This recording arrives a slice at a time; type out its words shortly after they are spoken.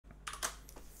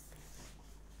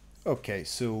Okay,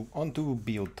 so on to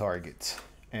build targets.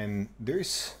 And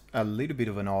there's a little bit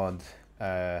of an odd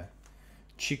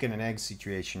chicken and egg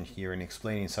situation here in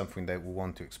explaining something that we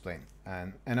want to explain.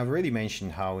 And I've already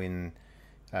mentioned how in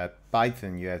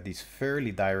Python you have this fairly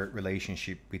direct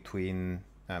relationship between,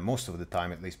 most of the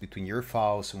time at least, between your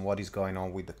files and what is going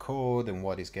on with the code and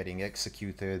what is getting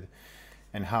executed,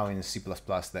 and how in C++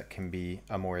 that can be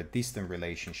a more distant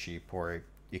relationship, or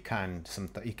it can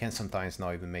sometimes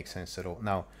not even make sense at all.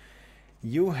 Now,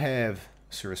 you have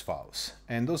source files,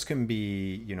 and those can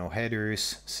be,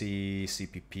 headers, C,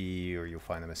 CPP, or you'll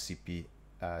find them as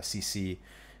CC,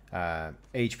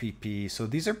 HPP. So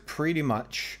these are pretty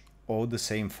much all the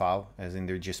same file, as in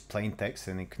they're just plain text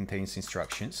and it contains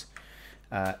instructions.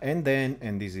 And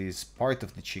this is part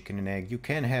of the chicken and egg, you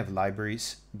can have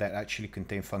libraries that actually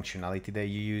contain functionality that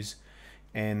you use,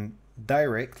 and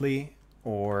directly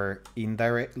or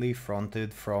indirectly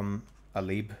fronted from a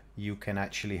lib, you can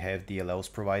actually have DLLs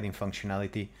providing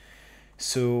functionality.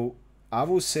 So I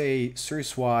would say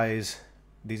source-wise,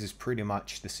 this is pretty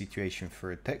much the situation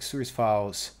for text source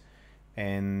files,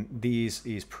 and this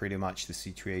is pretty much the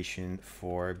situation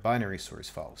for binary source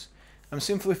files. I'm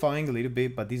simplifying a little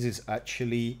bit, but this is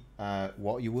actually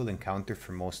what you will encounter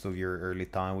for most of your early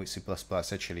time with C++.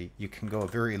 Actually, you can go a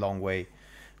very long way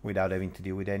without having to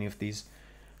deal with any of these.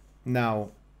 Now,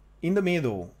 in the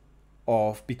middle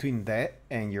of between that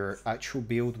and your actual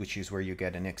build, which is where you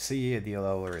get an XC, a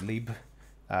DLL, or a lib,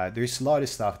 there's a lot of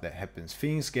stuff that happens.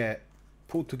 Things get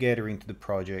put together into the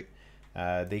project,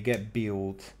 they get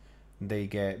built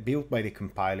by the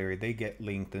compiler, they get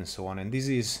linked and so on. And this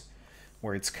is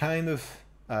where it's kind of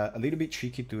a little bit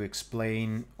tricky to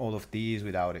explain all of these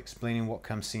without explaining what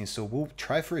comes in. So we'll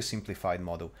try for a simplified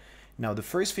model. Now, the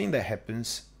first thing that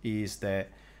happens is that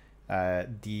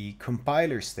the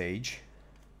compiler stage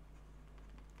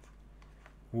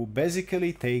will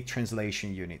basically take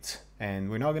translation units. And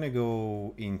we're not going to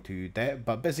go into that,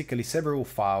 but basically several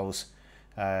files,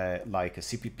 like a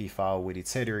CPP file with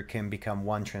its header, can become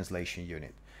one translation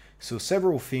unit. So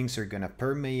several things are going to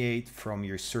permeate from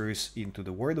your source into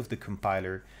the word of the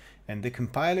compiler, and the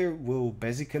compiler will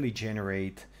basically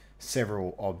generate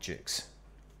several objects.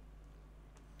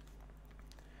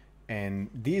 And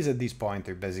these at this point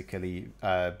are basically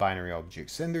binary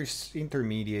objects, and there's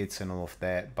intermediates and all of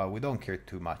that, but we don't care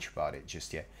too much about it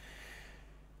just yet.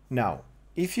 Now,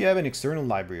 if you have an external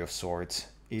library of sorts,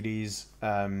 it is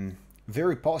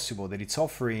very possible that it's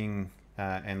offering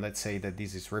and let's say that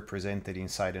this is represented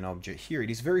inside an object here, it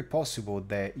is very possible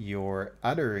that your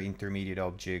other intermediate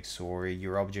objects or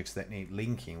your objects that need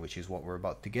linking, which is what we're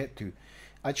about to get to,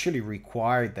 actually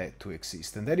require that to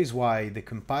exist. And that is why the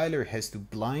compiler has to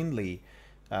blindly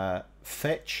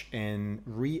fetch and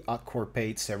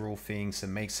re-accorpate several things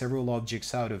and make several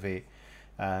objects out of it,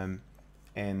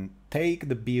 and take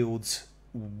the build's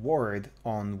word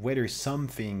on whether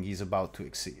something is about to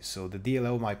exist. So the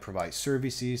DLL might provide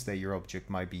services that your object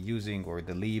might be using, or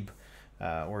the lib,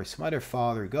 or some other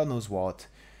file, or God knows what,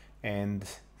 and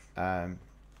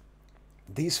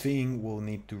this thing will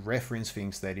need to reference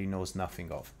things that it knows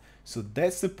nothing of. So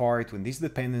that's the part when these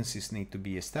dependencies need to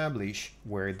be established,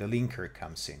 where the linker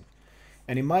comes in.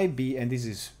 And it might be, and this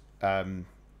is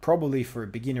probably for a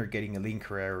beginner, getting a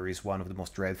linker error is one of the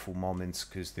most dreadful moments,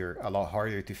 because they're a lot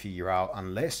harder to figure out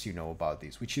unless you know about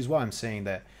this, which is why I'm saying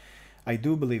that I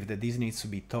do believe that this needs to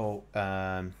be taught.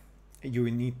 You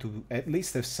need to at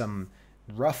least have some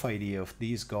rough idea of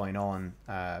this going on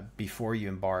before you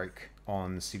embark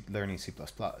on learning C++.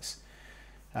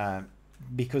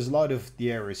 Because a lot of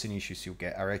the errors and issues you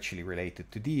get are actually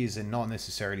related to these and not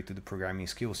necessarily to the programming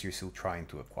skills you're still trying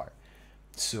to acquire.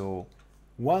 So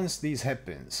once this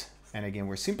happens, and again,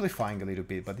 we're simplifying a little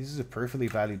bit, but this is a perfectly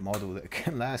valid model that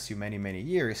can last you many, many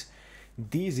years.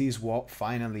 This is what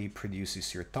finally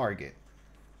produces your target.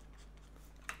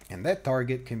 And that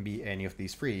target can be any of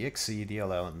these three: XC,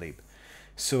 DLL, and lib.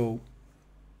 So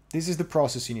this is the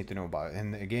process you need to know about.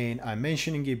 And again, I'm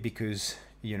mentioning it because,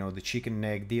 you know, the chicken and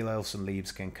egg, DLLs and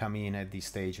libs can come in at this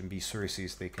stage and be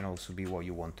sources. They can also be what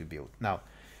you want to build. Now,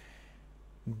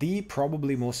 the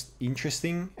probably most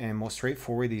interesting and most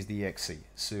straightforward is the XC.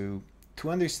 So to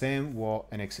understand what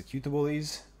an executable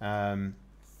is,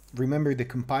 remember the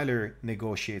compiler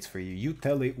negotiates for you. You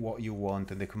tell it what you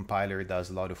want, and the compiler does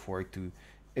a lot of work to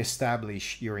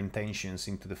establish your intentions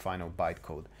into the final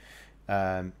bytecode.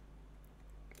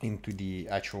 Into the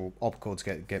actual opcodes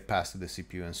get passed to the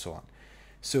CPU and so on.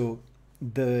 So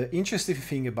the interesting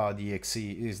thing about the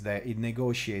XC is that it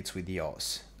negotiates with the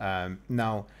OS.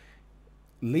 Now,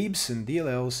 libs and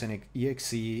DLLs and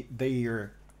exe, they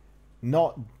are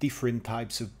not different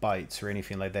types of bytes or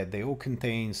anything like that. They all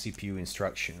contain CPU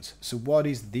instructions. So what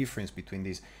is the difference between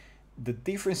these? The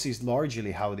difference is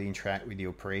largely how they interact with the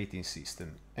operating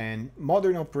system. And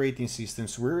modern operating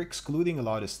systems, we're excluding a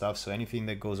lot of stuff. So anything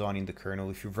that goes on in the kernel,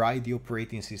 if you write the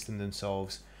operating system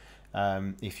themselves,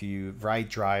 if you write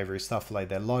drivers, stuff like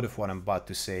that, a lot of what I'm about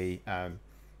to say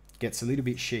gets a little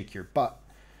bit shakier. But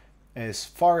as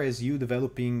far as you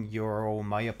developing your own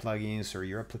Maya plugins or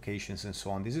your applications and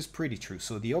so on, this is pretty true.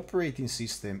 So the operating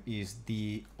system is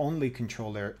the only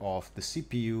controller of the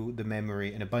CPU, the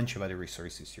memory, and a bunch of other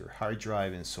resources, your hard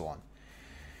drive and so on.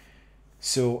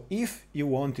 So if you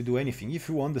want to do anything, if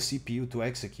you want the CPU to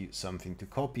execute something, to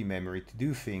copy memory, to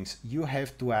do things, you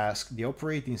have to ask the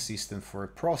operating system for a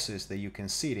process that you can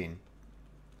sit in.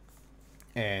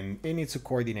 And it needs to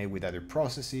coordinate with other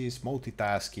processes,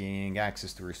 multitasking,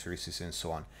 access to resources, and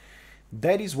so on.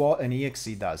 That is what an exe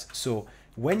does. So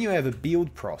when you have a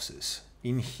build process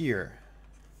in here,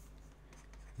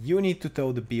 you need to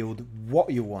tell the build what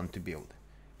you want to build.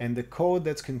 And the code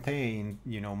that's contained,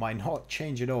 might not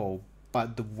change at all,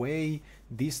 but the way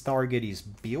this target is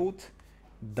built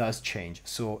does change.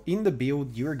 So in the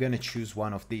build, you're going to choose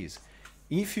one of these.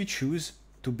 If you choose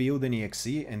to build an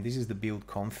exe, and this is the build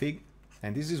config,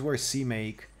 and this is where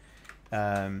CMake,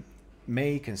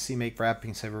 make and CMake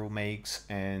wrapping several makes,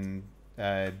 and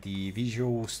the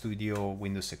Visual Studio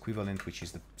Windows equivalent, which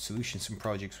is the solutions and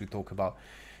projects we talk about,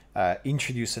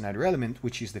 introduce another element,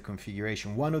 which is the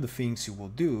configuration. One of the things you will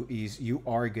do is you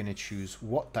are going to choose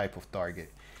what type of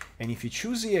target. And if you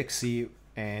choose exe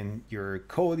and your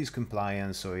code is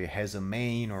compliant, so it has a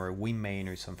main or a win main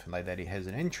or something like that, it has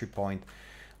an entry point,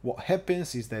 what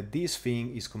happens is that this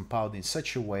thing is compiled in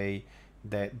such a way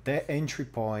that that entry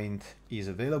point is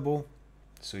available.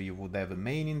 So you would have a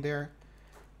main in there.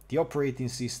 The operating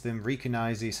system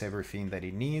recognizes everything that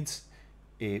it needs.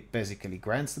 It basically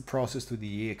grants the process to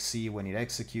the exe when it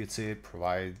executes it,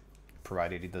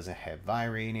 provided it doesn't have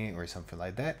var in it or something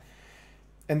like that.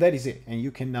 And that is it. And you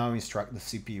can now instruct the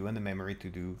CPU and the memory to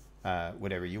do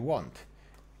whatever you want.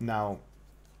 Now,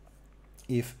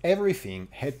 if everything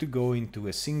had to go into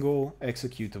a single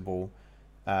executable,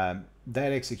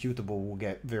 that executable will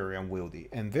get very unwieldy.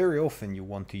 And very often you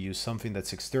want to use something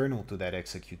that's external to that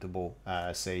executable,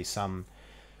 say some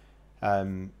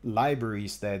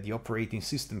libraries that the operating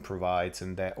system provides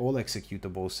and that all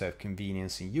executables have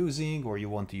convenience in using, or you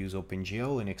want to use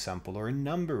OpenGL, an example, or a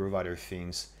number of other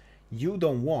things. You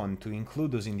don't want to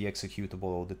include those in the executable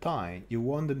all the time. You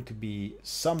want them to be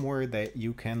somewhere that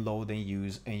you can load and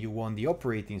use, and you want the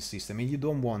operating system, and you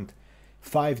don't want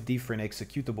 5 different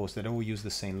executables that all use the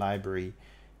same library,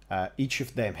 each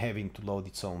of them having to load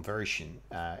its own version.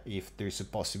 If there's a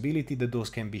possibility that those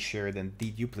can be shared and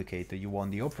deduplicated, you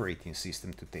want the operating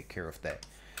system to take care of that.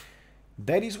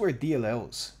 That is where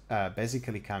DLLs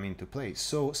basically come into play.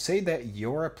 So say that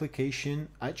your application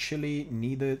actually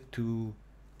needed to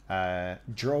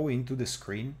draw into the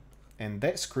screen, and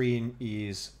that screen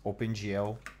is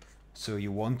OpenGL. So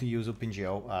you want to use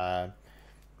OpenGL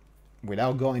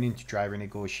without going into driver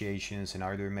negotiations and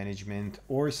hardware management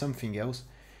or something else.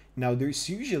 Now there's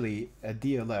usually a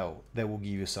DLL that will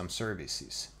give you some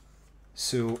services.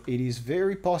 So it is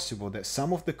very possible that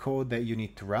some of the code that you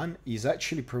need to run is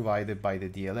actually provided by the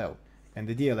DLL. And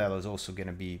the DLL is also going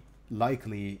to be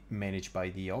likely managed by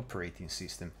the operating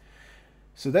system.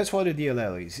 So that's what a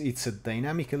DLL is. It's a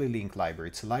dynamically linked library.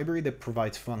 It's a library that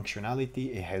provides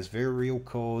functionality. It has very real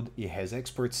code. It has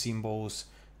export symbols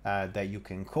that you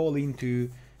can call into,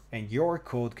 and your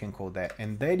code can call that.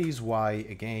 And that is why,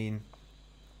 again,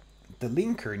 the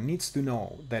linker needs to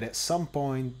know that at some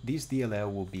point this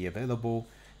DLL will be available,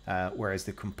 whereas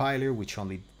the compiler, which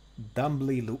only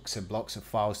dumbly looks at blocks of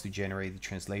files to generate the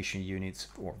translation units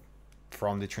or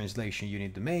from the translation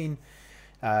unit domain,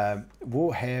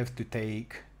 will have to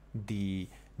take the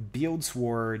builds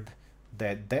word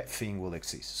that that thing will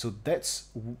exist. So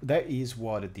that is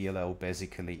what a DLL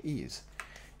basically is.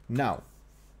 Now,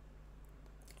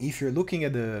 if you're looking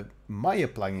at the Maya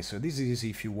plugin, so this is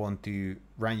if you want to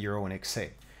run your own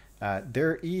exe,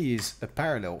 there is a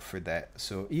parallel for that.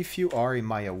 So if you are in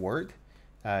Maya Word,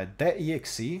 that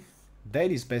exe,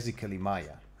 that is basically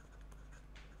Maya.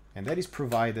 And that is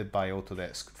provided by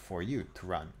Autodesk for you to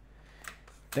run.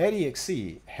 That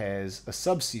exe has a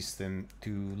subsystem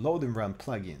to load and run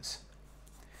plugins.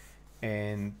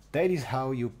 And that is how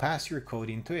you pass your code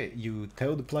into it. You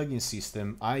tell the plugin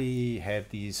system, I have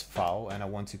this file and I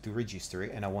want you to register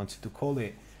it and I want you to call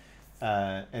it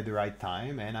at the right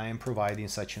time, and I am providing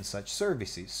such and such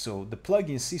services. So the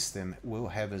plugin system will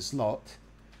have a slot.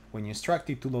 When you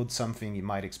instruct it to load something, it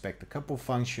might expect a couple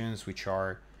functions which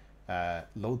are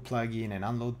load plugin and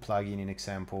unload plugin in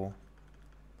example.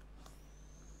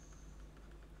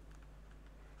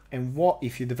 And what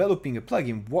if you're developing a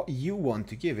plugin, what you want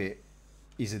to give it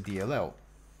is a DLL,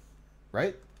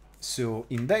 right? So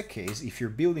in that case, if you're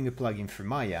building a plugin for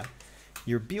Maya,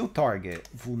 your build target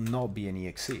will not be an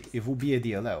EXE, it will be a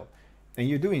DLL. And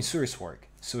you're doing source work.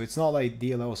 So it's not like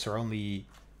DLLs are only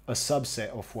a subset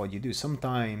of what you do.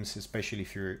 Sometimes, especially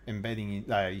if you're embedding,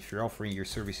 if you're offering your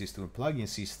services to a plugin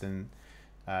system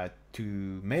to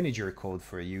manage your code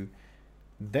for you,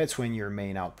 that's when your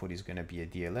main output is going to be a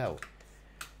DLL.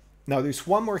 Now there's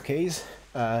one more case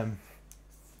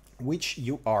which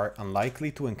you are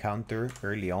unlikely to encounter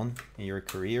early on in your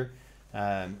career,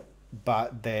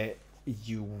 but that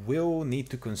you will need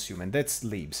to consume, and that's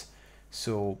libs.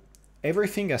 So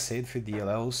everything I said for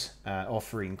DLLs,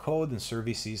 offering code and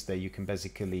services that you can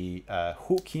basically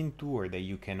hook into, or that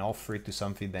you can offer to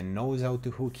something that knows how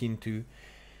to hook into,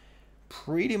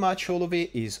 pretty much all of it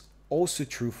is also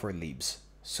true for libs.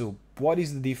 So what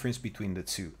is the difference between the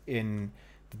two?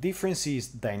 The difference is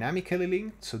dynamically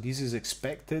linked, so this is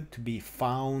expected to be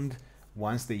found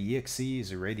once the exe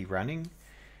is already running.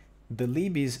 The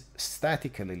lib is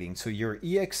statically linked, so your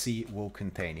exe will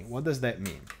contain it. What does that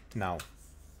mean? Now,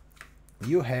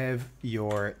 you have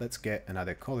your, let's get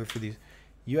another color for this.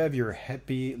 You have your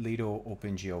happy little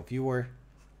OpenGL viewer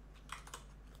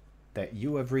that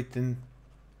you have written,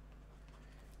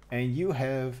 and you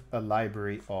have a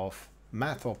library of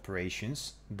math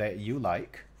operations that you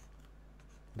like,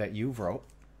 that you wrote.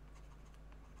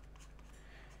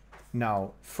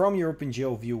 Now, from your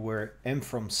OpenGL viewer and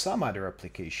from some other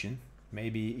application,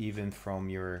 maybe even from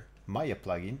your Maya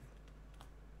plugin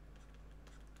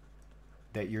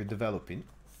that you're developing,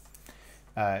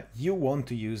 you want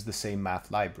to use the same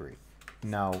math library.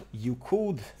 Now, you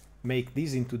could make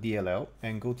this into DLL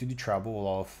and go to the trouble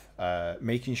of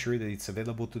making sure that it's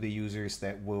available to the users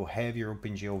that will have your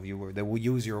OpenGL viewer, that will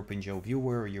use your OpenGL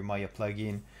viewer or your Maya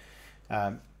plugin,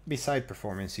 beside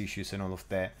performance issues and all of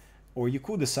that. Or you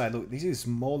could decide, look, this is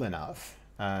small enough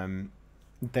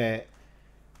that,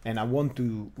 and I want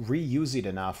to reuse it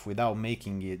enough without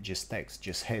making it just text,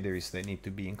 just headers that need to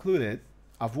be included.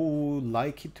 I would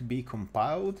like it to be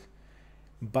compiled,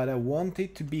 but I want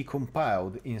it to be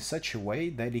compiled in such a way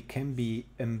that it can be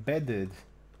embedded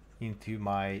into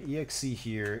my exe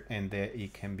here, and that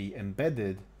it can be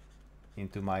embedded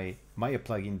into my Maya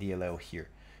plugin DLL here.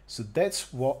 So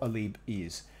that's what a lib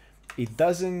is. It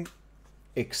doesn't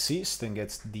exist and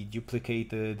gets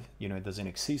deduplicated, you know, it doesn't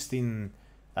exist in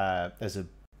as a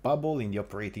bubble in the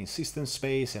operating system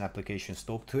space and applications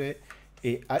talk to it.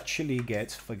 It actually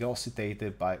gets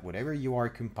phagocytated by whatever you are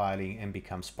compiling and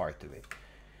becomes part of it.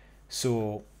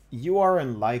 So you are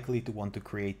unlikely to want to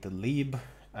create a lib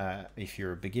if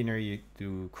you're a beginner,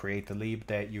 to create a lib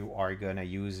that you are gonna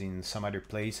use in some other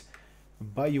place,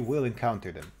 but you will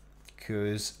encounter them,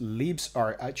 because libs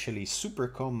are actually super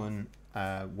common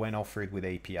when offered with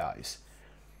APIs.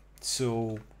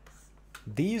 So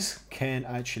these can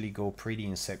actually go pretty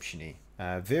inception-y.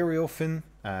 Very often,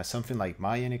 something like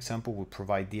Maya, an example, will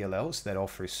provide DLLs that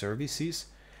offer services,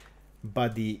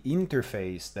 but the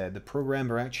interface that the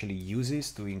programmer actually uses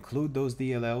to include those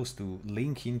DLLs, to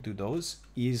link into those,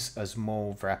 is a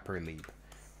small wrapper lib.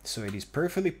 So it is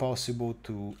perfectly possible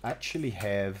to actually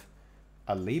have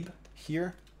a lib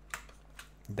here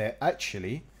that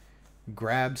actually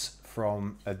grabs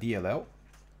from a DLL,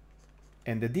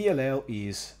 and the DLL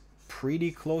is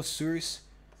pretty close source,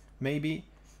 maybe,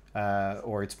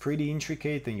 or it's pretty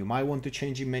intricate and you might want to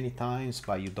change it many times,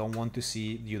 but you don't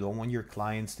want your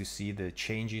clients to see the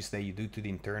changes that you do to the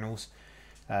internals.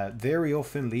 Very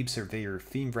often libs are their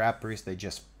theme wrappers. They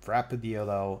just wrap a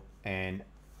DLL and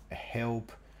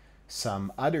help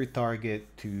some other target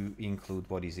to include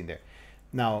what is in there.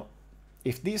 Now,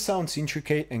 if this sounds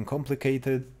intricate and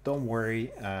complicated, don't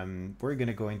worry. We're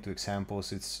gonna go into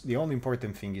examples. The only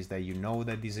important thing is that you know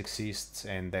that this exists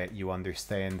and that you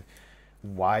understand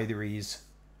why there is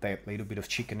that little bit of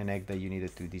chicken and egg that you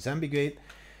needed to disambiguate.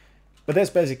 But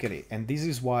that's basically it. And this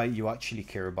is why you actually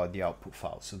care about the output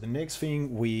file. So the next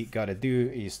thing we gotta do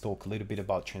is talk a little bit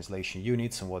about translation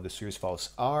units and what the source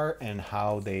files are and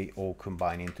how they all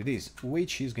combine into this,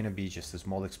 which is gonna be just a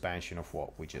small expansion of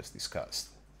what we just discussed.